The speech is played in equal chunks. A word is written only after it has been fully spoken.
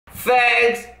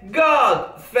Thanks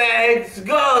God! Thanks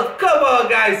God! Come on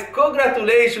guys!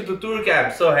 Congratulations to Turkey!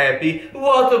 I'm so happy!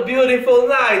 What a beautiful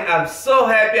night! I'm so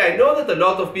happy! I know that a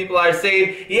lot of people are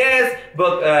saying, yes,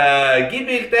 but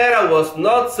Gibraltar was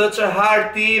not such a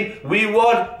hard team. We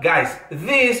won. Guys,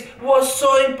 this was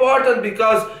so important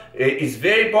because it's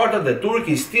very important that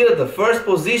Turkey is still at the first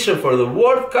position for the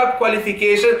World Cup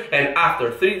qualification, and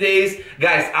after 3 days,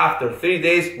 guys, after 3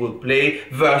 days we'll play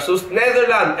versus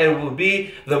Netherlands, and will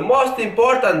be the most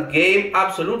important game,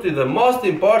 absolutely the most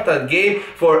important game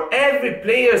for every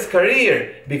player's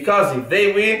career, because if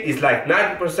they win, it's like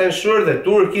 90% sure that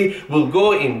Turkey will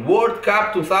go in World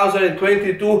Cup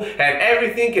 2022, and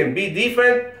everything can be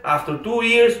different after 2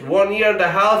 years, 1 year and a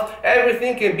half,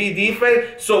 everything can be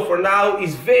different. So for now,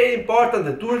 it's very important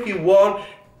that Turkey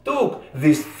took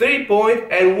this 3 points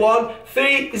and won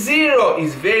 3-0.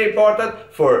 It's very important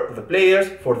for the players,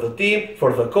 for the team,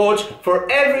 for the coach,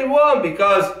 for everyone,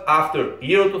 because after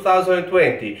Euro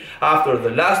 2020, after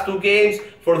the last 2 games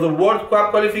for the World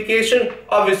Cup qualification,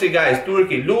 obviously guys,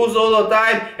 Turkey lose all the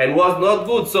time and was not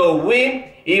good. So win,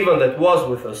 even that was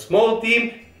with a small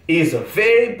team, is a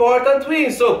very important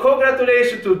win. So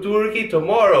congratulations to Turkey.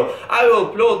 Tomorrow I will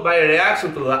upload my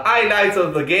reaction to the highlights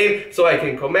of the game so I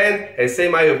can comment and say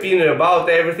my opinion about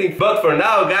everything. But for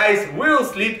now guys, we'll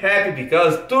sleep happy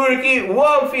because Turkey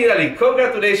won finally.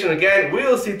 Congratulations again.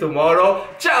 We'll see tomorrow.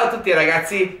 Ciao a tutti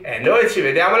ragazzi e noi ci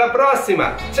vediamo alla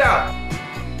prossima. Ciao!